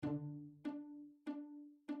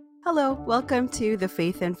Hello, welcome to the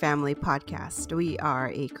Faith and Family Podcast. We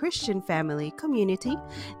are a Christian family community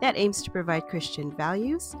that aims to provide Christian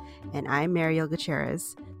values, and I'm Mariel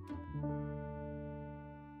Gutierrez.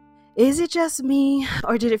 Is it just me,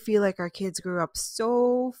 or did it feel like our kids grew up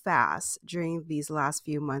so fast during these last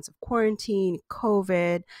few months of quarantine,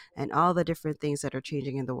 COVID, and all the different things that are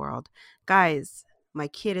changing in the world? Guys, my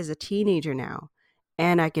kid is a teenager now,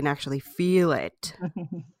 and I can actually feel it.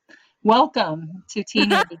 Welcome to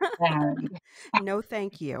Teenage Land. No,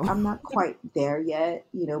 thank you. I'm not quite there yet,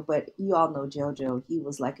 but you all know JoJo. He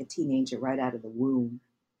was like a teenager right out of the womb.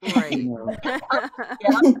 Right.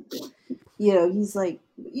 He's like,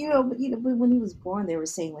 but when he was born, they were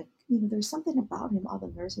saying like, there's something about him. All the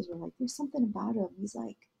nurses were like, there's something about him. He's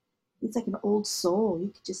like an old soul. You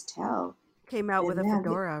could just tell. Came out with a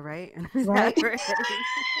fedora, right? Right.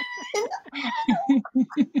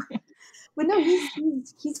 But no,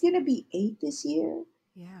 he's gonna be 8 this year.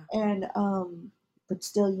 Yeah. And but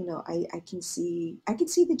still, I can see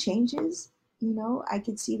the changes. I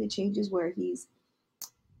can see the changes where he's,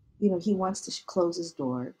 he wants to close his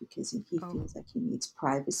door because he feels like he needs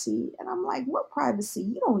privacy. And I'm like, what privacy?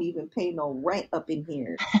 You don't even pay no rent up in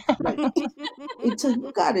here. Like, until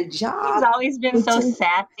you got a job. He's always been so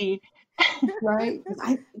sassy. Right?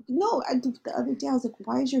 The other day I was like,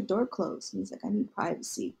 why is your door closed? And he's like, I need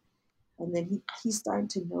privacy. And then he's starting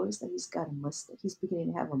to notice that he's got a mustache. He's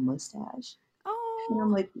beginning to have a mustache. Oh. And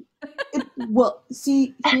I'm like, what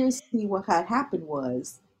had happened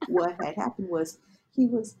was,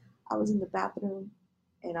 I was in the bathroom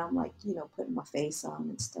and I'm like, putting my face on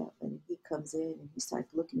and stuff. And he comes in and he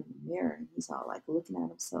starts looking in the mirror and he's all like looking at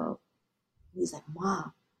himself. And he's like,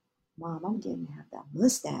 Mom, I'm getting to have that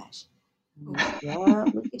mustache. I'm like, yeah,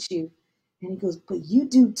 look at you. And he goes, but you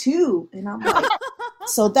do too. And I'm like,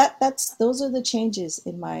 so those are the changes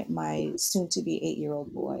in my soon to be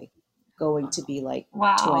 8-year-old boy going to be like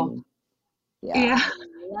 20. Yeah.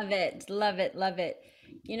 Love it.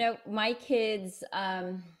 My kids,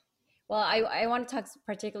 I want to talk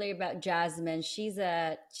particularly about Jasmine. She's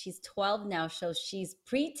 12 now, so she's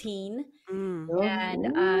preteen.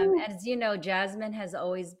 And as you know, Jasmine has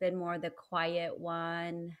always been more the quiet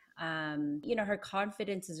one. Her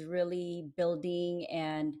confidence is really building,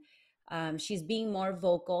 and she's being more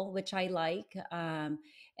vocal, which I like.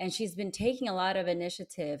 And she's been taking a lot of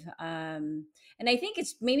initiative. And I think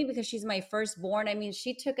it's maybe because she's my firstborn. I mean,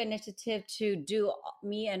 she took initiative to do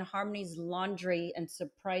me and Harmony's laundry and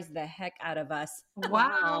surprise the heck out of us.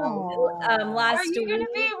 Wow. Last Are you going to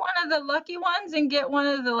be one of the lucky ones and get one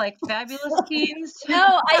of the fabulous teens?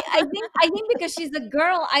 No, I think because she's a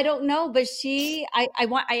girl, I don't know, but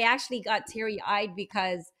I actually got teary-eyed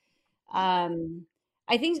because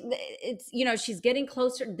I think it's, she's getting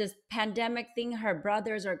closer to this pandemic thing. Her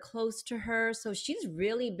brothers are close to her. So she's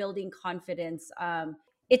really building confidence.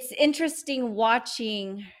 It's interesting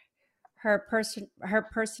watching her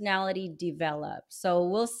personality develop. So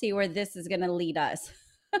we'll see where this is going to lead us.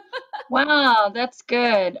 Wow, that's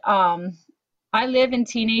good. I live in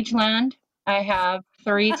teenage land. I have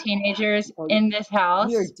 3 teenagers in this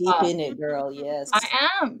house. You're deep in it, girl. Yes. I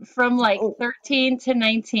am from 13 to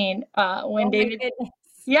 19. When David,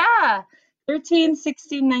 13,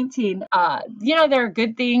 16, 19. There are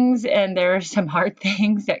good things and there are some hard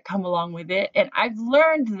things that come along with it. And I've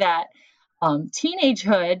learned that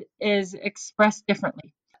teenagehood is expressed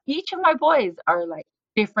differently. Each of my boys are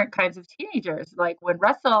different kinds of teenagers. Like when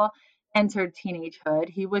Russell entered teenagehood,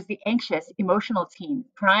 he was the anxious, emotional teen,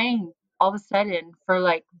 crying all of a sudden for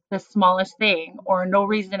the smallest thing or no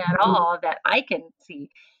reason at all that I can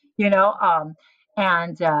see,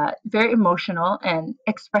 and very emotional and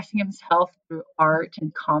expressing himself through art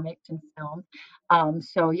and comics and film.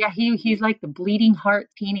 He's like the bleeding heart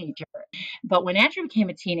teenager. But when Andrew became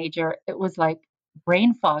a teenager, it was like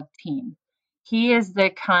brain fog teen. He is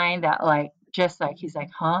the kind that he's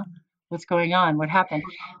like, huh? What's going on? What happened?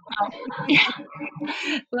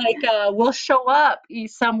 We'll show up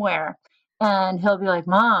somewhere and he'll be like,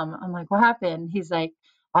 Mom. I'm like, what happened? He's like,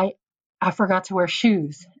 I forgot to wear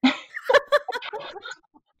shoes.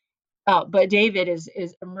 But David is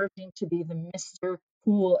emerging to be the Mr.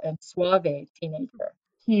 Cool and Suave teenager.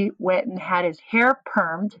 He went and had his hair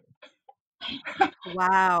permed.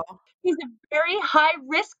 Wow. He's a very high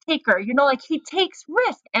risk taker. He takes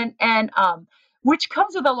risk and which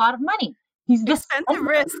comes with a lot of money. He's this expensive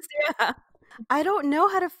risks. Yeah. I don't know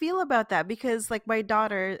how to feel about that because my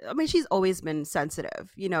daughter, I mean, she's always been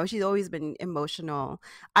sensitive, she's always been emotional.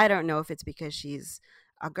 I don't know if it's because she's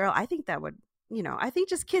a girl. I think that would I think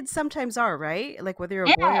just kids sometimes are, right? Like whether you're a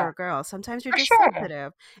boy Yeah, or a girl, sometimes you're for just sure.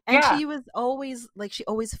 sensitive. And Yeah. she was always like, she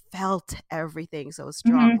always felt everything so Hmm.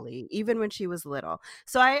 strongly, even when she was little.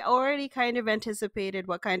 So I already kind of anticipated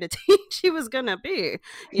what kind of teen she was gonna be.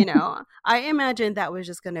 I imagined that was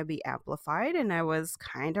just gonna be amplified, and I was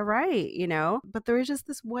kind of right. But there was just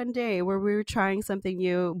this one day where we were trying something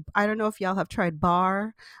new. I don't know if y'all have tried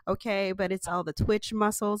bar, okay, but it's all the twitch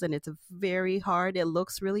muscles and it's very hard. It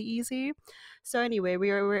looks really easy. So anyway,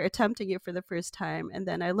 we were attempting it for the first time, and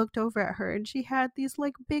then I looked over at her, and she had these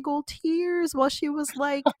like big old tears while she was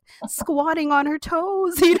like squatting on her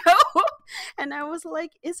toes. And I was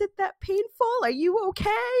like, "Is it that painful? Are you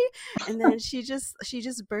okay?" And then she just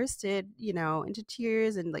bursted, into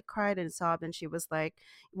tears and like cried and sobbed, and she was like,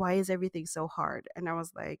 "Why is everything so hard?" And I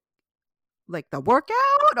was like the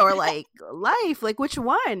workout or like life, like which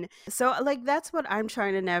one? So like that's what I'm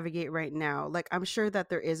trying to navigate right now. Like I'm sure that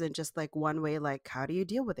there isn't just like one way, like how do you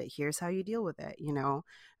deal with it, here's how you deal with it.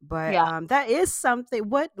 But Yeah. that is something.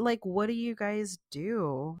 What do you guys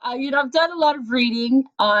do? I've done a lot of reading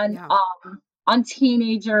Yeah. on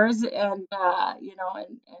teenagers and and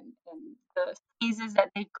the phases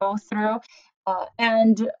that they go through.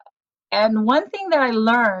 And one thing that I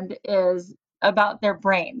learned is about their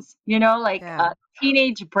brains, like Yeah. a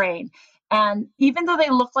teenage brain. And even though they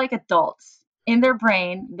look like adults, in their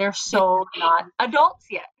brain, they're so not adults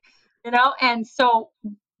yet. And so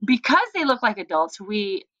because they look like adults,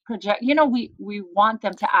 we project, we want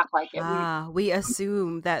them to act like it. We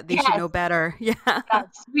assume that they should Yes, know better. Yeah.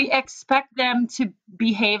 yes, we expect them to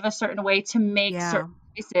behave a certain way, to make Yeah. certain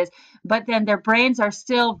choices, but then their brains are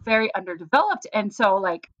still very underdeveloped. And so,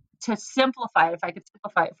 like, to simplify it, if I could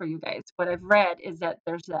simplify it for you guys, what I've read is that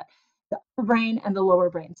there's the upper brain and the lower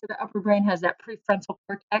brain. So the upper brain has that prefrontal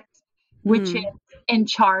cortex, which is Mm. in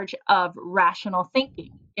charge of rational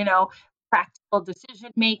thinking, practical decision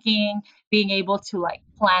making, being able to like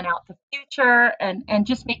plan out the future and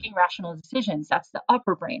just making rational decisions. That's the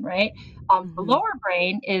upper brain, right? The Hmm. lower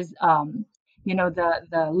brain is, the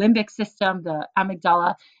limbic system, the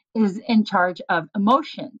amygdala is in charge of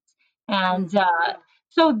emotions. And Mm.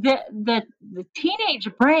 so the teenage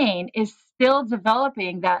brain is still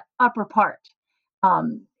developing that upper part.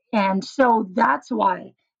 And so that's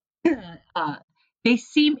why uh, they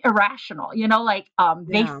seem irrational, like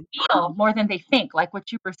they Yeah. feel more than they think, like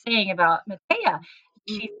what you were saying about Matea. Mm.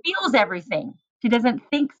 She feels everything. She doesn't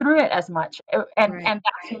think through it as much. Right. And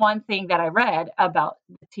that's one thing that I read about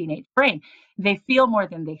the teenage brain. They feel more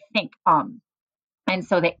than they think. And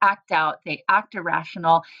so they act out, they act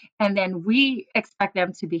irrational, and then we expect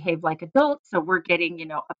them to behave like adults. So we're getting,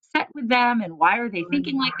 upset with them. And why are they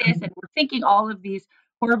thinking like this? And we're thinking all of these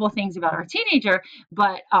horrible things about our teenager,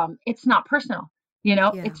 but it's not personal,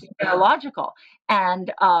 Yeah. it's biological.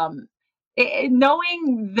 And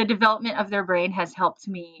knowing the development of their brain has helped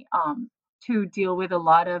me to deal with a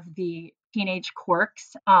lot of the teenage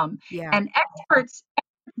quirks. Yeah. And experts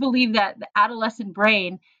believe that the adolescent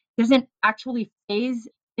brain doesn't actually phase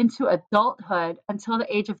into adulthood until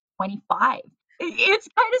the age of 25. It's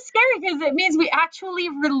kind of scary because it means we actually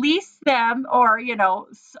release them, or,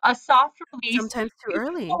 a soft release Sometimes too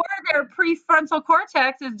early. before their prefrontal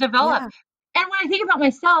cortex is Yeah. developed. And when I think about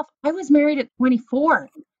myself, I was married at 24,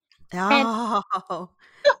 and Oh.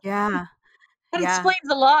 Yeah. that Yeah. explains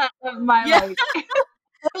a lot of my Yeah. like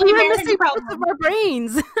early We're in the marriage same parts of problem. our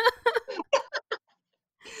brains.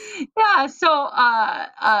 Yeah, so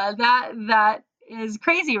that is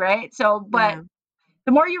crazy, right? So, but Yeah.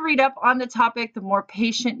 the more you read up on the topic, the more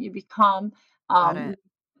patient you become Got um, it.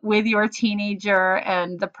 with your teenager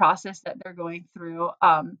and the process that they're going through.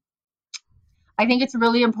 I think it's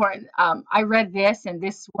really important. I read this, and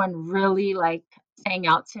this one really like sang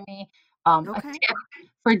out to me. A Okay. tip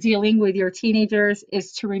for dealing with your teenagers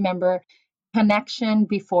is to remember connection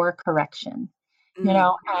before correction. You Mm.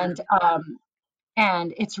 know, and um,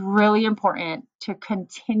 and it's really important to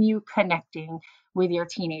continue connecting with your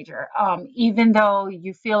teenager, even though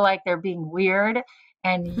you feel like they're being weird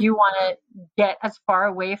and you want to get as far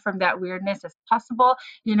away from that weirdness as possible.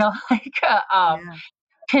 Like Yeah.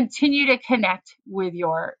 continue to connect with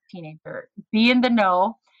your teenager. Be in the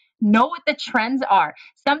know what the trends are.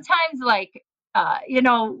 Sometimes, like,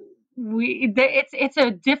 it's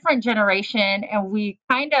a different generation, and we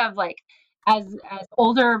kind of like, as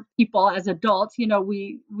older people, as adults,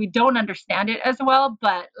 we don't understand it as well.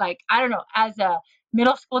 But like, I don't know, as a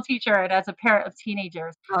middle school teacher and as a parent of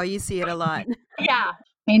teenagers, Oh, you see it a lot. yeah,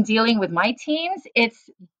 in dealing with my teens, it's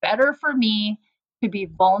better for me to be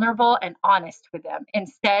vulnerable and honest with them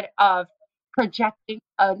instead of projecting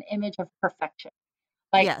an image of perfection.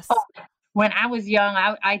 Like, oh, Yes. when I was young,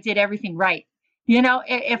 I did everything right.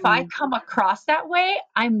 If I come across that way,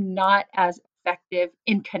 I'm not as effective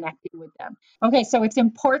in connecting with them. Okay, so it's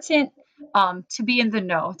important to be in the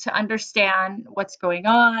know, to understand what's going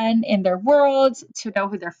on in their worlds, to know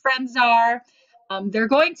who their friends are. They're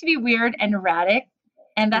going to be weird and erratic,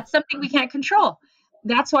 and that's something we can't control.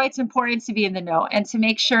 That's why it's important to be in the know and to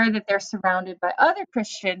make sure that they're surrounded by other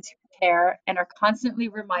Christians who care and are constantly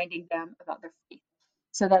reminding them about their faith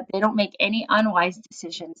so that they don't make any unwise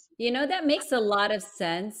decisions. That makes a lot of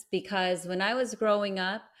sense because when I was growing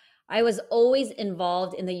up, I was always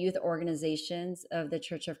involved in the youth organizations of the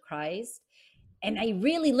Church of Christ. And I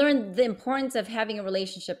really learned the importance of having a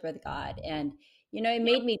relationship with God. And, it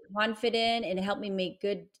made me confident and it helped me make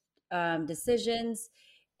good decisions.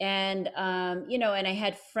 And, and I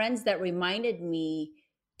had friends that reminded me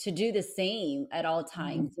to do the same at all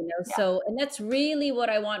times, Yeah. So, and that's really what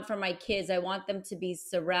I want for my kids. I want them to be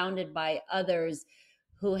surrounded by others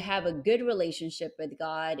who have a good relationship with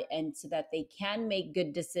God and so that they can make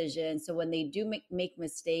good decisions. So when they do make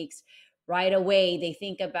mistakes, right away they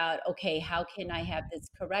think about, okay, how can I have this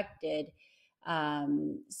corrected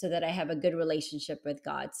so that I have a good relationship with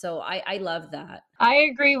God. So I love that. I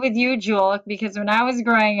agree with you, Jewel, because when I was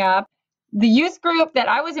growing up, the youth group that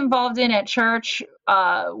I was involved in at church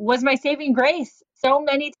was my saving grace so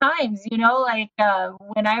many times,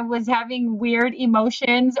 when I was having weird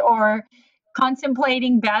emotions or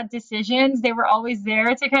contemplating bad decisions, they were always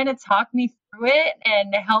there to kind of talk me through it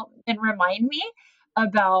and help and remind me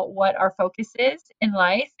about what our focus is in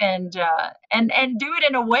life and do it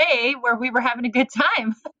in a way where we were having a good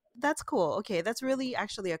time. That's cool. Okay, that's really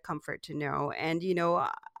actually a comfort to know. And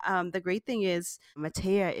the great thing is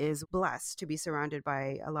Matea is blessed to be surrounded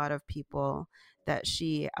by a lot of people that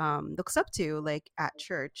she looks up to, like at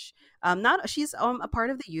church. Not she's a part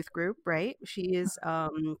of the youth group, right? She's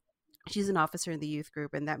an officer in the youth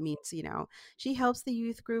group, and that means she helps the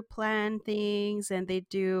youth group plan things, and they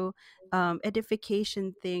do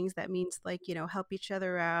edification things. That means like help each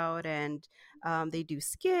other out, and they do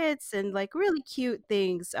skits and like really cute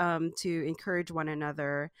things to encourage one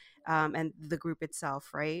another, and the group itself,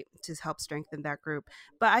 right, to help strengthen that group.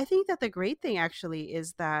 But I think that the great thing actually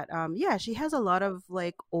is that yeah, she has a lot of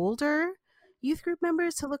like older youth group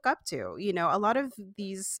members to look up to. A lot of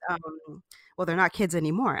these well, they're not kids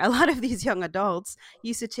anymore. A lot of these young adults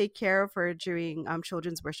used to take care of her during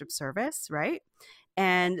children's worship service, right?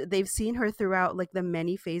 And they've seen her throughout like the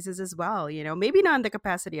many phases as well. Maybe not in the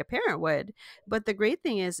capacity a parent would, but the great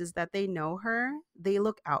thing is that they know her, they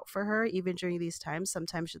look out for her even during these times.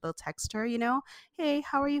 Sometimes they'll text her, hey,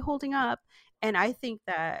 how are you holding up? And I think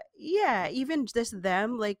that, yeah, even just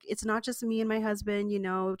them, like it's not just me and my husband,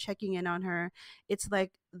 checking in on her. It's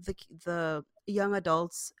like the young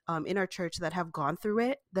adults in our church that have gone through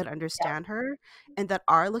it, that understand her, and that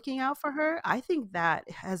are looking out for her. I think that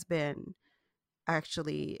has been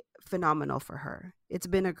actually phenomenal for her. It's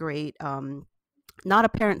been a great not a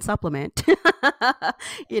parent supplement, but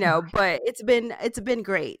it's been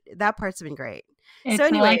great. That part's been great. It's So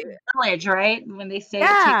anyway, like a village, right? When they say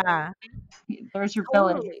yeah, there's your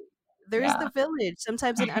village. totally. There's Yeah. the village,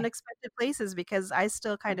 sometimes in unexpected places, because I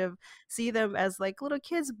still kind of see them as like little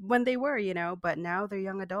kids when they were, but now they're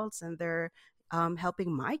young adults and they're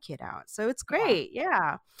helping my kid out. So it's Yeah. great.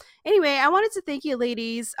 Yeah. Anyway, I wanted to thank you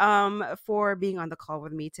ladies for being on the call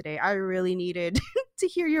with me today. I really needed to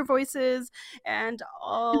hear your voices and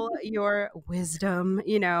all your wisdom,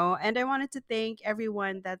 and I wanted to thank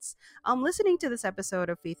everyone that's listening to this episode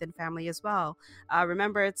of Faith and Family as well.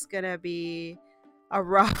 Remember, it's gonna be a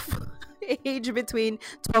rough age between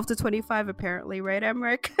 12 to 25 apparently, right,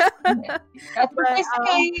 Emmerich? That's what they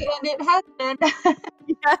say, and it has been.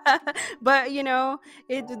 Yeah. But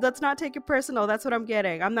let's not take it personal. That's what I'm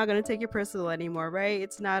getting. I'm not going to take it personal anymore, right?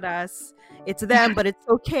 It's not us, it's them. But it's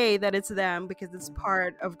okay that it's them because it's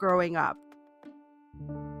part of growing up.